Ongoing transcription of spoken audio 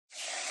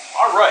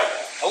All right,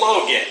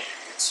 hello again.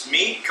 It's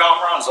me,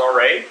 Kamran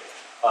Zareh,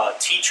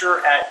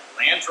 teacher at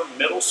Landrum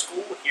Middle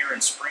School here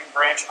in Spring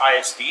Branch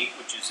ISD,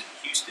 which is in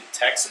Houston,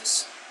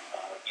 Texas.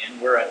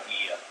 Again, we're at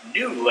the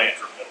new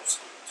Landrum Middle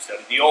School instead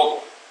of the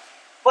old one.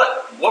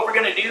 But what we're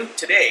going to do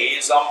today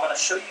is I'm going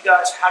to show you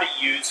guys how to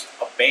use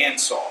a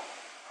bandsaw. All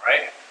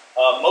right,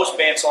 most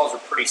bandsaws are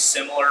pretty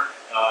similar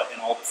in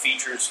all the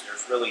features.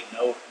 There's really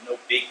no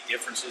big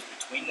differences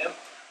between them.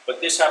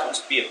 But this happens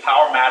to be a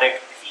Powermatic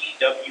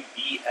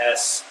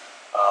PWBS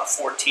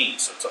 14,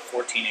 so it's a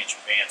 14-inch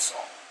bandsaw.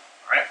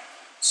 All right.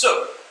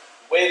 So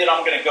the way that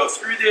I'm going to go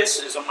through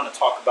this is I'm going to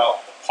talk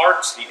about the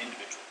parts, the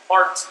individual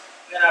parts,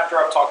 and then after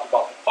I've talked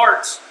about the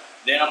parts,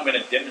 then I'm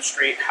going to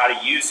demonstrate how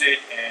to use it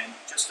and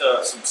just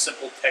some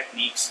simple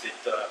techniques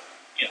that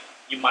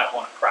you might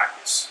want to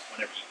practice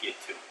whenever you get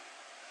to it.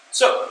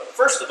 So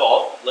first of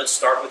all, let's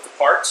start with the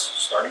parts,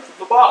 starting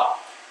from the bottom.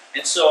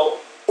 And so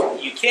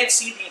you can't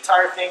see the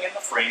entire thing in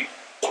the frame,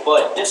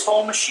 but this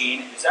whole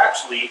machine is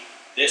actually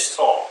this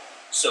tall.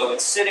 So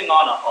it's sitting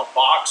on a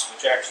box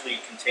which actually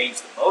contains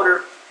the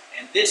motor,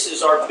 and this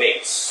is our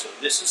base. So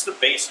this is the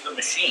base of the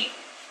machine.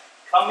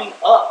 Coming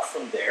up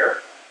from there,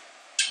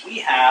 we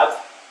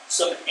have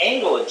some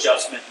angle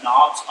adjustment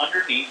knobs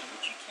underneath,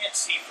 which you can't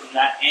see from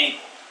that angle.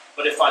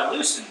 But if I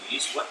loosen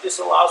these, what this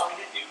allows me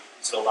to do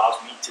is it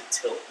allows me to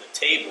tilt the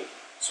table.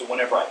 So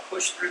whenever I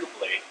push through the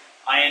blade,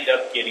 I end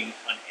up getting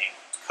an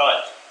angled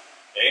cut.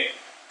 Okay?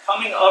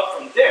 Coming up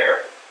from there,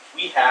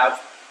 we have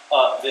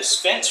this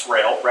fence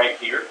rail right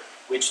here,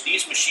 which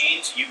these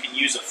machines, you can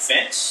use a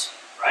fence,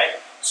 right?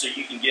 So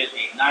you can get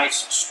a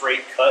nice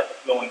straight cut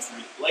going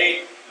through the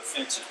blade. The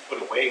fence is put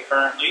away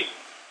currently.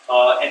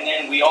 And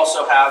then we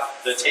also have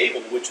the table,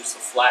 which is the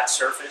flat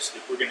surface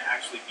that we're going to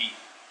actually be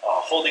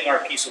holding our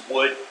piece of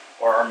wood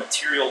or our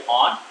material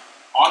on.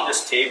 On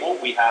this table,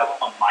 we have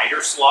a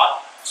miter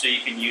slot, so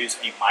you can use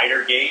a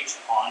miter gauge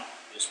on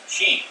this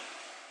machine.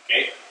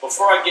 Okay.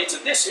 Before I get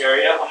to this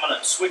area, I'm going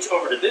to switch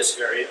over to this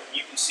area.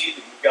 You can see that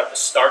we've got the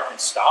start and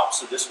stop,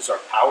 so this is our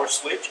power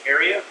switch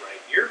area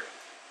right here.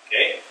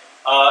 Okay.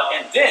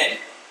 And then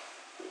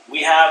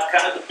we have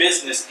kind of the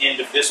business end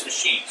of this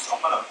machine. So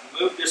I'm going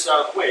to move this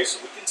out of the way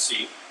so we can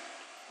see.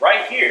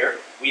 Right here,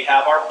 we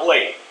have our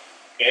blade.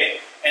 Okay.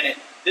 And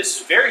this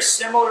is very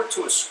similar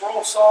to a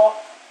scroll saw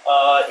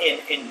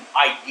in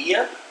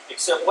idea,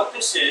 except what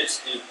this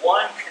is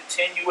one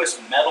continuous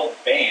metal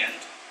band.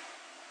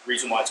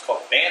 Reason why it's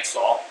called a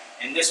bandsaw,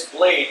 and this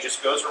blade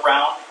just goes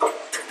around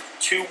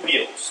two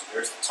wheels.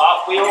 There's the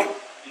top wheel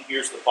and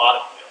here's the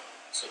bottom wheel.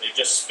 So they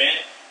just spin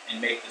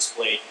and make this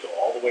blade go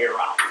all the way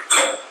around.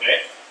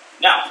 Okay.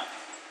 Now,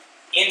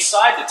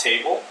 inside the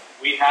table,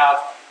 we have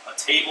a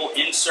table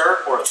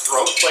insert or a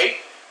throat plate,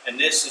 and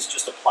this is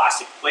just a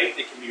plastic plate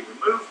that can be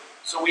removed.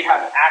 So we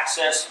have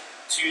access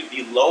to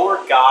the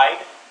lower guide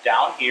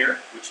down here,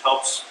 which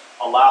helps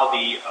allow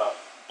the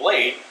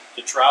blade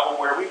to travel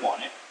where we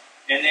want it.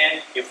 And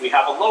then if we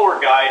have a lower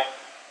guide,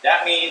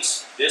 that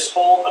means this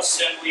whole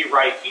assembly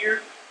right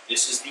here,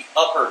 this is the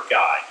upper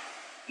guide.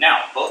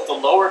 Now, both the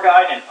lower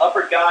guide and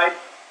upper guide,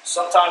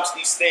 sometimes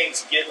these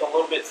things get a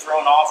little bit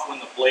thrown off when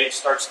the blade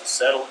starts to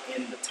settle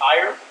in the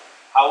tire.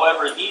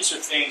 However, these are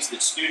things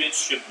that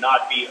students should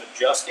not be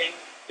adjusting.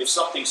 If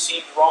something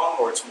seems wrong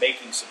or it's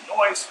making some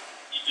noise,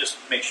 you just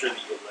make sure that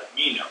you let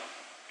me know.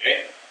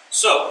 Okay?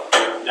 So,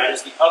 that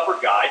is the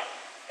upper guide.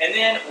 And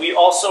then we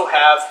also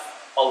have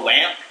a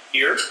lamp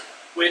here,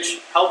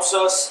 which helps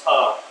us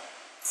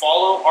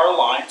follow our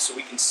line so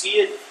we can see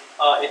it.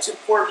 It's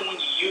important when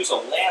you use a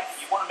lamp,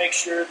 you want to make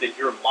sure that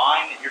your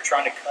line that you're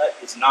trying to cut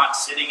is not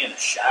sitting in a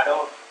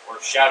shadow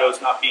or shadow is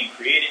not being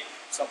created.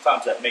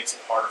 Sometimes that makes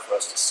it harder for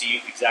us to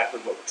see exactly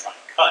what we're trying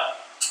to cut.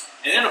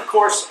 And then of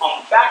course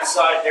on the back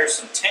side there's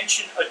some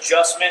tension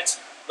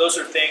adjustments. Those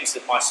are things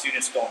that my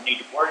students don't need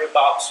to worry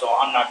about, so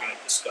I'm not going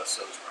to discuss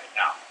those right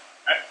now.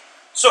 All right?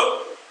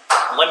 So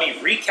let me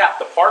recap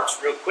the parts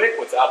real quick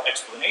without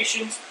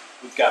explanations.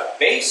 We've got a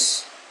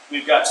base,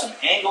 we've got some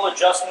angle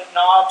adjustment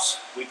knobs,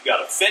 we've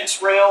got a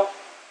fence rail,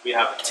 we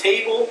have a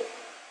table,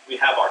 we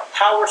have our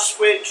power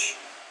switch,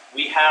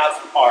 we have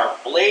our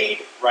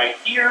blade right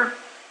here,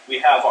 we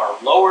have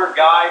our lower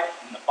guide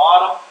in the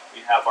bottom, we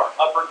have our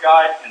upper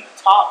guide in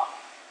the top.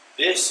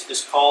 This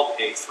is called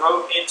a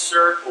throat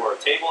insert or a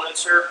table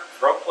insert,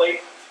 throat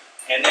plate,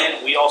 and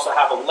then we also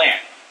have a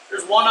lamp.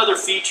 There's one other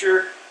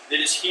feature that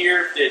is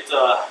here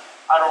that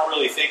I don't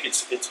really think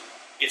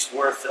it's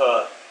worth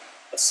a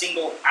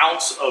single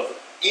ounce of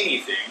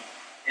anything,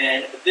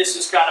 and this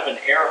is kind of an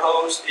air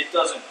hose. It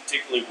doesn't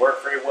particularly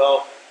work very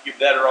well. You're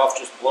better off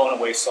just blowing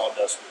away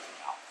sawdust with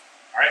your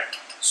mouth. All right.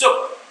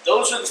 So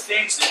those are the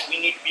things that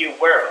we need to be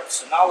aware of.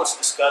 So now let's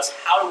discuss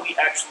how do we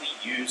actually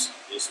use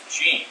this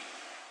machine.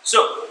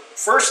 So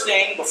first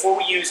thing, before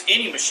we use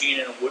any machine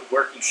in a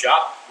woodworking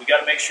shop, we got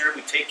to make sure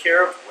we take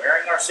care of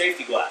wearing our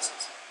safety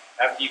glasses.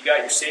 After you've got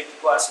your safety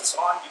glasses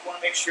on, you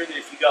want to make sure that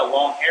if you got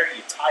long hair,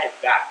 you tie it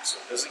back so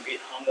it doesn't get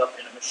hung up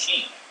in a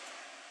machine.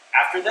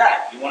 After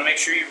that, you want to make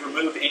sure you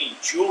remove any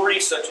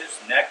jewelry such as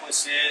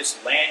necklaces,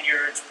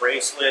 lanyards,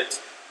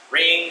 bracelets,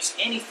 rings,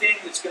 anything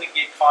that's going to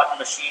get caught in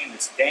the machine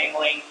that's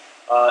dangling,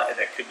 and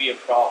that could be a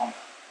problem.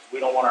 We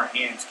don't want our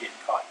hands getting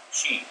caught in the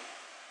machine.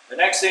 The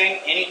next thing,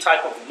 any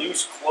type of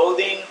loose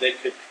clothing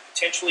that could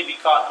potentially be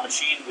caught in the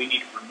machine, we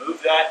need to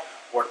remove that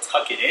or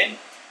tuck it in.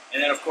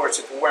 And then of course,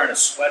 if we're wearing a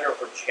sweater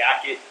or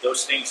jacket,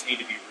 those things need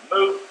to be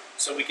removed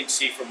so we can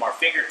see from our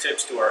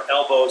fingertips to our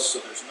elbows, so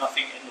there's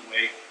nothing in the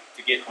way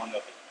to get hung up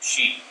in the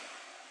machine.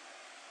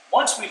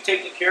 Once we've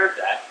taken care of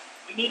that,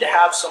 we need to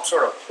have some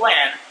sort of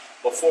plan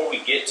before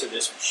we get to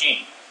this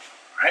machine,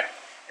 right?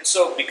 And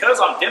so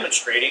because I'm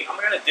demonstrating, I'm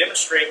going to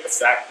demonstrate the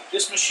fact that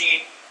this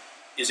machine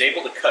is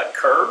able to cut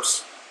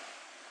curves.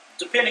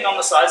 Depending on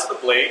the size of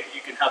the blade,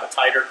 you can have a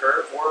tighter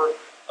curve or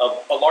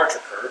a larger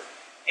curve,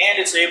 and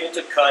it's able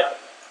to cut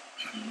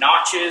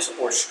notches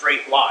or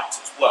straight lines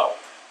as well.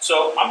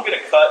 So I'm going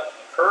to cut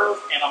a curve,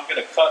 and I'm going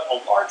to cut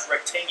a large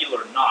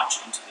rectangular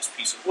notch into this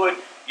piece of wood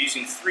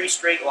using 3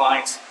 straight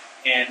lines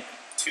and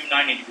 2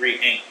 90-degree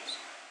angles.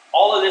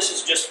 All of this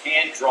is just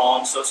hand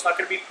drawn, so it's not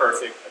going to be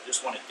perfect. I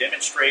just want to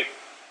demonstrate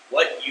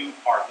what you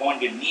are going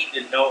to need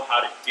to know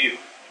how to do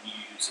when you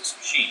use this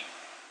machine.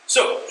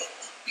 So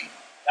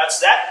that's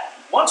that.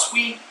 Once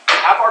we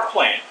have our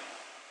plan,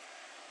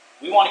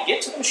 we want to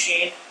get to the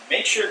machine,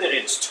 make sure that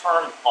it's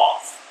turned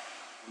off.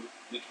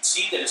 We can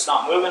see that it's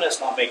not moving, it's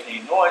not making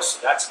any noise, so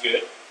that's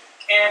good.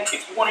 And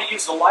if you want to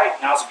use the light,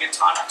 now's a good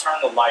time to turn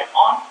the light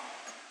on.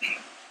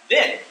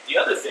 Then, the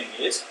other thing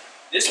is,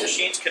 this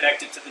machine's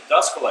connected to the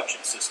dust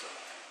collection system.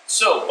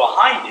 So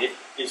behind it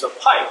is a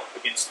pipe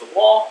against the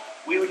wall.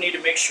 We would need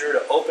to make sure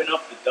to open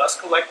up the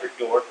dust collector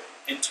door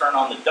and turn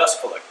on the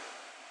dust collector.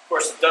 Of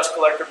course, the dust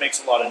collector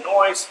makes a lot of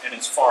noise and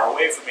it's far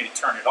away for me to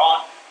turn it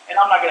on, and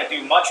I'm not going to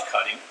do much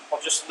cutting.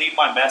 I'll just leave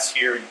my mess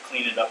here and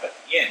clean it up at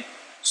the end.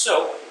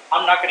 So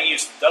I'm not going to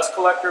use the dust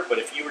collector, but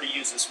if you were to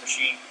use this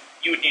machine,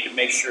 you would need to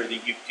make sure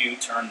that you do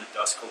turn the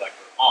dust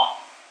collector on.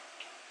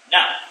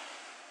 Now,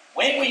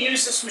 when we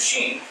use this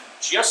machine,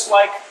 just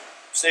like,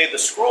 say, the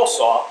scroll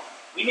saw,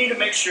 we need to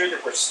make sure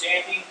that we're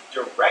standing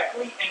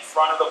directly in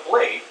front of the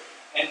blade,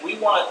 and we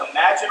want to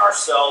imagine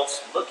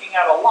ourselves looking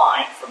at a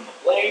line from the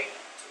blade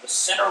to the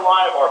center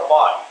line of our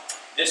body.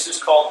 This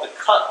is called the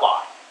cut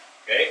line,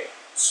 okay?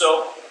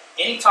 So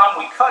anytime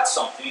we cut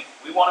something,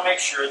 we want to make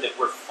sure that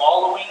we're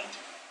following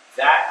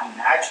that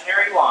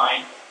imaginary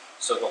line.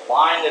 So the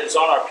line that is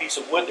on our piece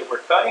of wood that we're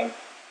cutting,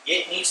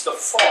 it needs to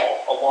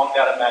fall along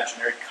that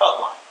imaginary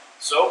cut line.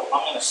 So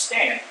I'm going to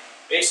stand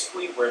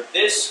basically where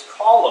this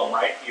column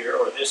right here,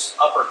 or this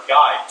upper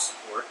guide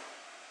support,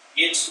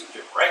 it's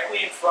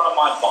directly in front of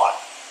my body,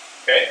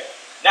 okay?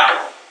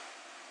 Now,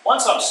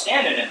 once I'm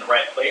standing in the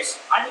right place,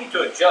 I need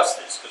to adjust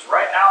this, because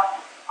right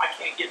now, I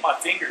can't get my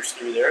fingers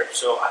through there,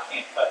 so I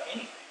can't cut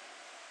anything.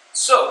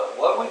 So,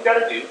 what we've got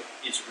to do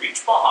is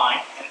reach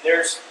behind, and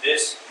there's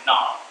this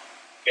knob,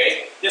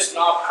 okay? This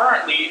knob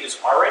currently is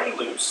already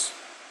loose,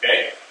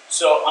 okay?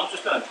 So, I'm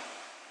just going to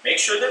make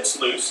sure that it's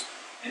loose,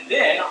 and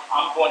then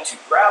I'm going to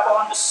grab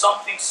onto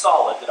something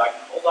solid that I can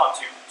hold on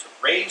to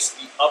raise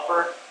the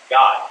upper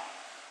guide.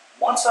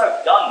 Once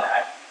I've done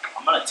that,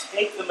 I'm going to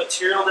take the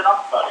material that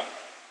I'm cutting,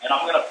 and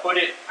I'm going to put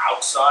it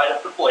outside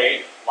of the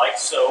blade, like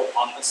so,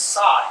 on the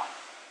side.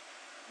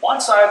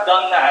 Once I've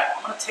done that,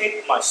 I'm going to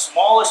take my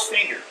smallest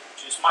finger,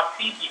 which is my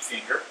pinky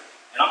finger,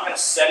 and I'm going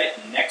to set it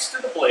next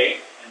to the blade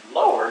and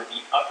lower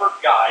the upper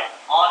guide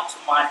onto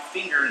my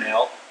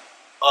fingernail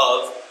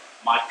of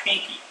my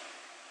pinky.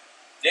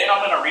 Then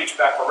I'm going to reach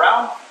back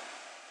around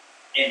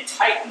and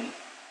tighten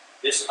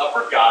this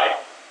upper guide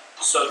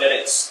so that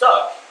it's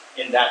stuck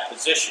in that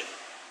position.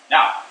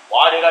 Now,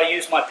 why did I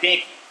use my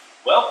pinky?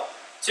 Well,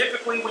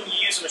 typically when you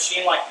use a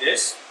machine like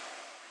this,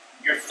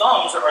 your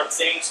thumbs are the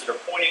things that are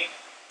pointing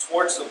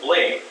towards the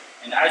blade,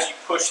 and as you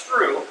push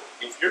through,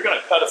 if you're going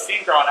to cut a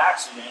finger on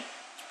accident,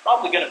 it's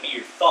probably going to be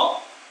your thumb.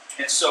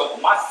 And so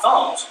my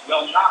thumbs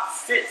will not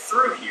fit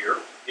through here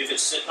if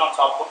it's sitting on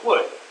top of the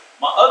wood.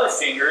 My other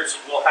fingers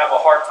will have a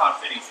hard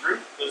time fitting through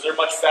because they're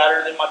much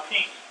fatter than my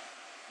pinky.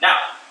 Now,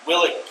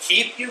 will it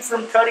keep you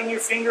from cutting your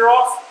finger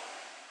off?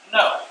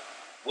 No.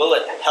 Will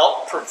it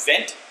help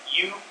prevent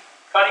you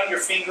cutting your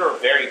finger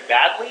very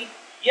badly?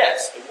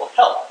 Yes, it will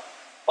help.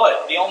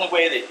 But the only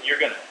way that you're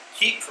going to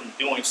keep from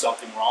doing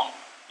something wrong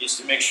is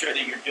to make sure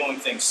that you're doing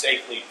things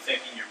safely and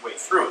thinking your way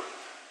through it.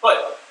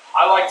 But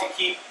I like to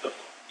keep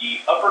the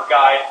upper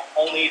guide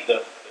only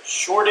the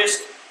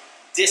shortest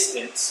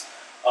distance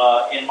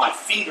in my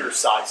finger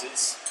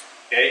sizes,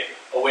 okay,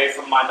 away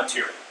from my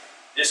material.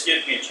 This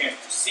gives me a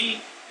chance to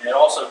see, and it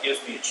also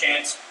gives me a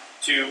chance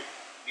to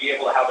be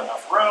able to have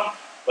enough room,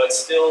 but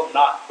still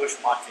not push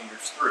my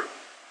fingers through.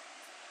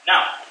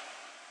 Now,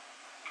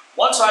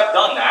 once I've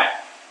done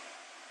that,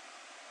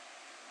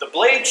 the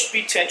blade should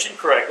be tensioned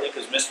correctly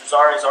because Mr.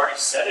 Zari has already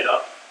set it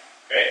up,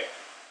 okay?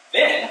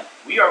 Then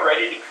we are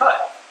ready to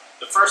cut.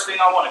 The first thing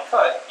I want to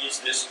cut is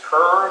this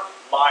curved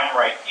line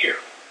right here.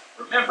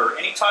 Remember,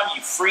 anytime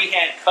you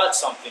freehand cut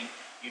something,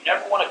 you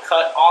never want to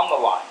cut on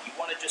the line. You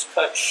want to just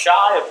cut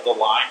shy of the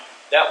line.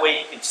 That way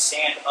you can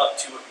sand up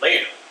to it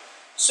later.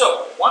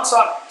 So, once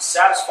I'm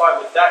satisfied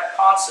with that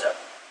concept,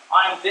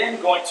 I'm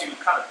then going to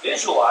kind of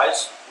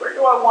visualize where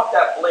do I want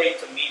that blade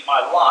to meet my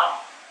line.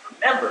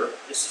 Remember,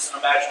 this is an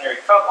imaginary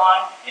cut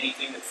line.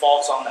 Anything that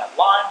falls on that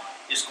line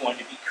is going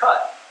to be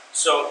cut.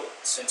 So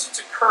since it's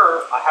a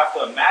curve, I have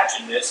to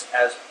imagine this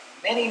as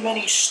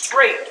many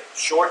straight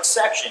short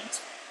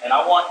sections, and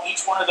I want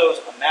each one of those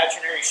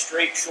imaginary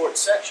straight short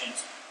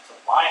sections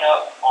to line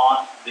up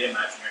on the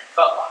imaginary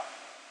cut line.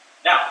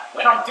 Now,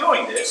 when I'm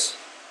doing this,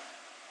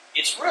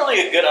 it's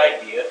really a good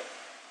idea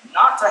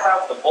not to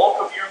have the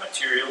bulk of your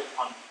material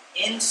on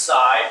the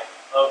inside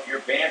of your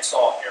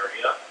bandsaw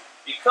area,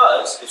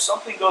 because if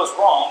something goes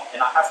wrong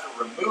and I have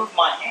to remove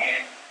my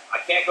hand, I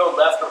can't go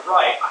left or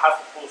right, I have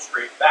to pull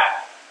straight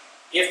back.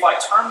 If I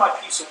turn my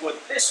piece of wood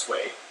this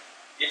way,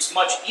 it's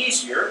much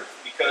easier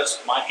because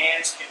my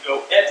hands can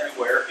go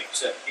everywhere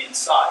except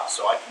inside,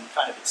 so I can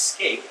kind of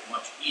escape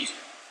much easier.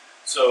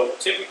 So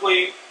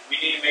typically, we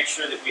need to make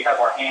sure that we have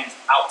our hands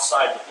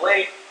outside the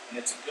blade, and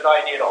it's a good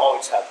idea to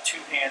always have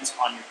two hands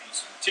on your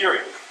piece of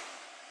material.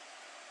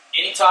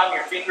 Anytime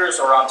your fingers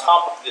are on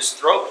top of this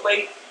throat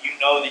plate, you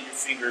know that your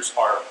fingers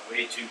are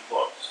way too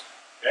close.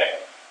 Okay?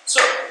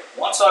 So,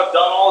 once I've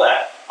done all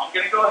that, I'm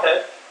going to go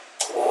ahead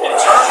and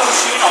turn the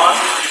machine on,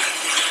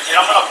 and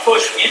I'm going to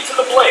push into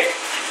the blade.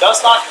 It does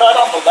not cut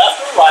on the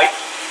left or right,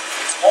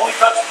 it only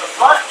cuts in the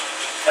front,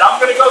 and I'm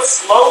going to go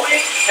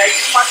slowly,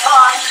 taking my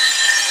time,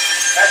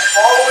 and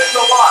following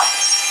the line.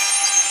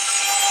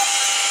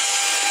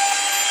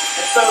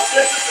 And so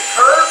since it's a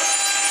curve,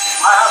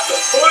 I have to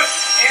push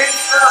and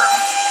turn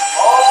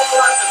all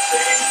at the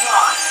same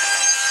time.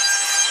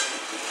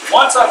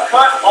 Once I've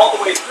cut all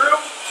the way through,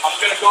 I'm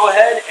going to go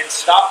ahead and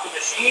stop the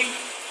machine,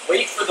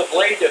 wait for the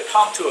blade to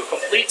come to a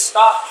complete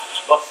stop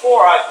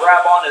before I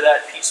grab onto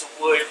that piece of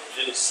wood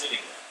that is sitting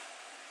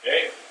there.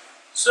 Okay?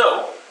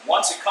 So,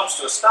 once it comes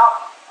to a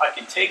stop, I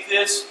can take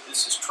this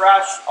is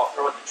trash, I'll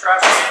throw it in the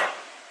trash can,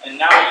 and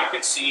now you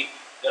can see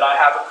that I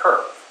have a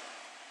curve.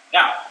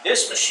 Now,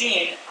 this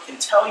machine can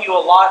tell you a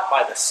lot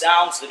by the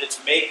sounds that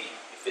it's making.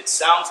 If it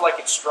sounds like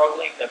it's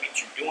struggling, that means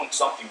you're doing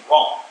something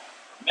wrong.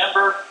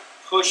 Remember,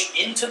 push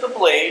into the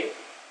blade.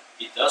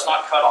 It does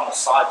not cut on the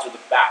sides or the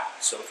back.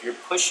 So if you're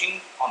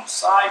pushing on the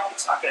side,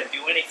 it's not going to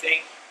do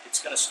anything.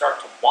 It's going to start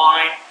to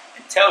whine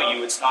and tell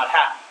you it's not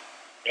happy.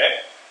 Okay?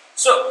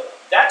 So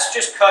that's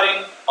just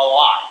cutting a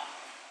line.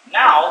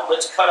 Now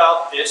let's cut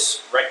out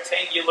this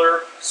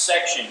rectangular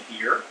section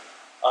here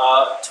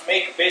to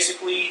make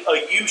basically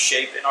a U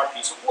shape in our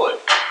piece of wood.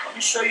 Let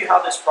me show you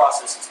how this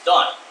process is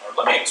done, or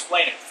let me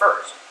explain it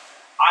first.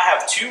 I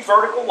have two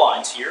vertical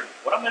lines here.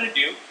 What I'm going to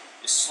do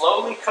is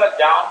slowly cut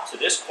down to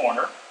this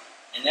corner,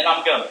 and then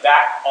I'm going to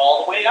back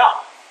all the way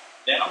out.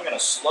 Then I'm going to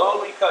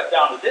slowly cut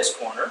down to this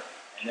corner,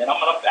 and then I'm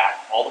going to back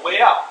all the way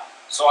out.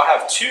 So I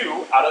have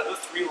two out of the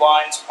three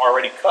lines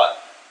already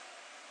cut.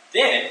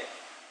 Then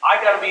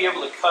I got to be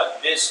able to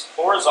cut this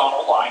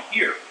horizontal line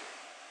here.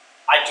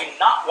 I do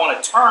not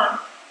want to turn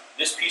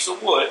this piece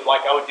of wood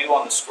like I would do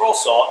on the scroll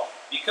saw,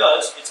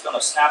 because it's going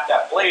to snap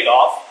that blade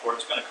off, or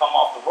it's going to come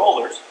off the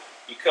rollers,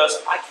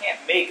 because I can't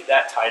make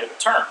that tight of a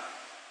turn.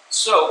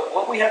 So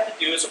what we have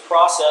to do is a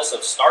process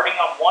of starting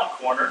on one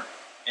corner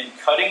and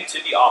cutting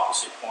to the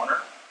opposite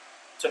corner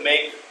to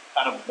make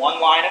kind of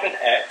one line of an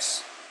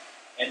X.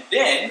 And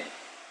then,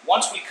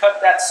 once we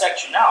cut that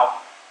section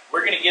out,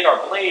 we're going to get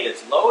our blade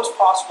as low as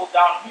possible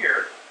down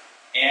here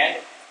and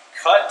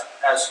cut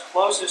as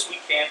close as we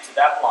can to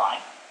that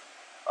line.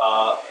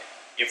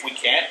 If we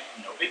can't,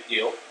 no big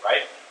deal,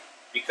 right?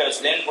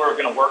 Because then we're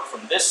going to work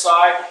from this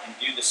side and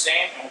do the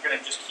same, and we're going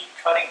to just keep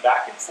cutting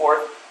back and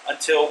forth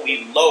until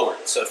we lower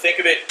it. So think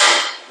of it,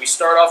 we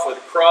start off with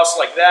a cross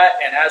like that,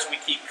 and as we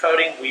keep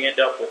cutting, we end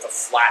up with a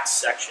flat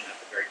section at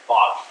the very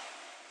bottom.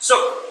 So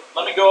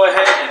let me go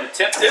ahead and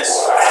attempt this.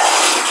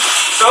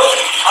 So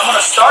I'm going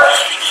to start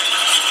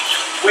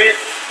with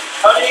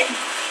cutting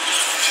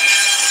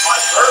my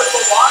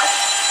vertical line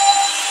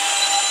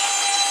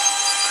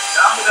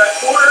down to that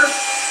corner,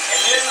 and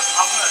then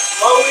I'm going to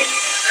slowly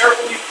and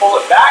carefully pull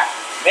it back,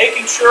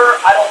 making sure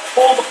I don't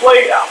pull the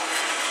blade out.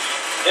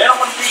 Then I'm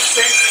going to do the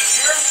same thing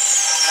here,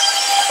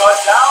 cut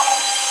down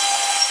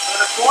to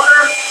the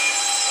corner,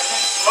 and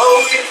then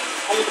slowly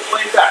pull the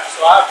blade back.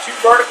 So I have two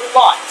vertical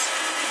lines.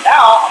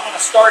 Now I'm going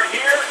to start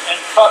here and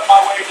cut my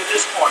way to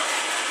this corner.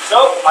 So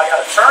I got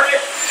to turn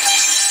it.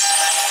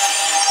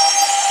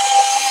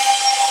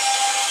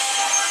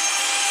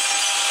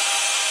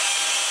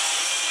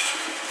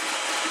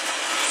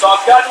 So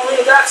I've gotten rid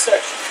of that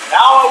section.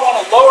 Now I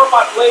want to lower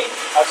my blade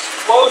as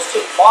close to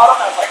the bottom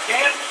as I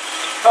can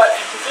and cut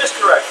into this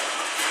direction.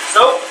 So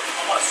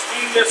I'm going to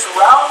swing this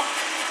around,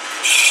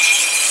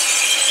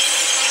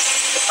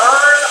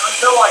 turn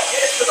until I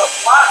get to the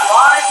flat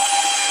line,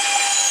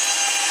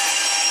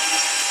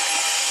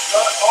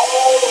 cut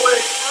all the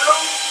way through.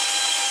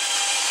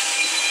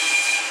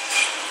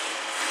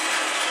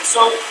 And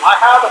so I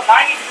have a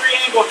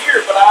 90-degree angle here,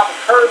 but I have a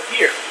curve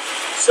here.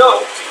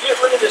 So to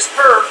get rid of this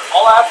curve,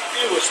 all I have to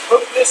do is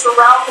hook this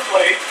around the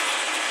blade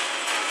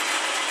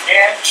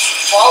and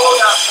follow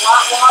that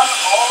flat line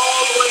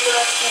all the way to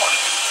that corner.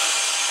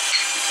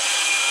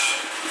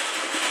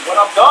 when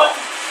I'm done,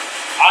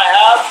 I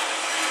have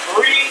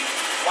 3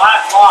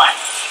 black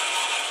lines.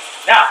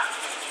 Now,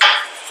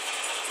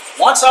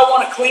 once I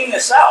want to clean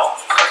this out,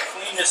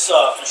 clean this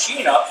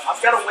machine up,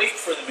 I've got to wait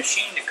for the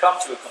machine to come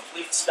to a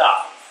complete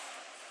stop.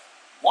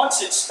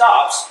 Once it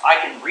stops, I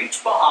can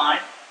reach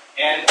behind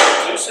and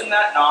loosen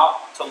that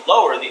knob to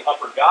lower the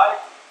upper guide,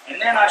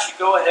 and then I should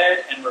go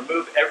ahead and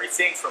remove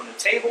everything from the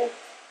table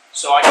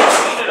so I can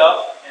clean it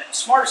up. And the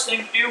smartest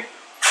thing to do,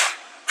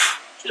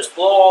 just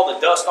blow all the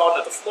dust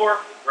onto the floor,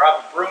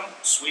 grab a broom,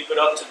 sweep it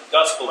up to the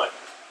dust collector.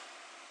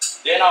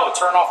 Then I would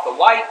turn off the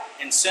light,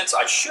 and since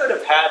I should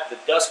have had the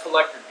dust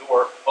collector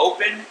door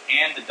open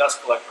and the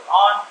dust collector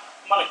on,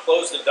 I'm going to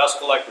close the dust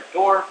collector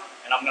door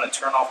and I'm going to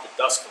turn off the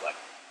dust collector.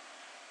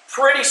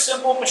 Pretty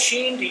simple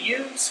machine to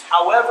use.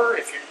 However,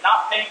 if you're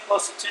not paying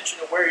close attention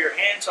to where your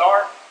hands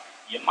are,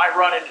 you might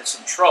run into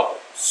some trouble.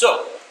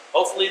 So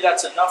hopefully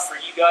that's enough for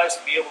you guys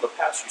to be able to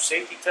pass your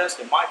safety test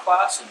in my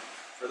class, and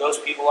for those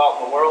people out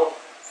in the world,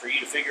 for you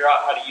to figure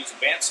out how to use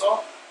a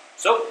bandsaw.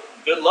 So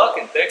good luck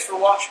and thanks for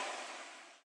watching.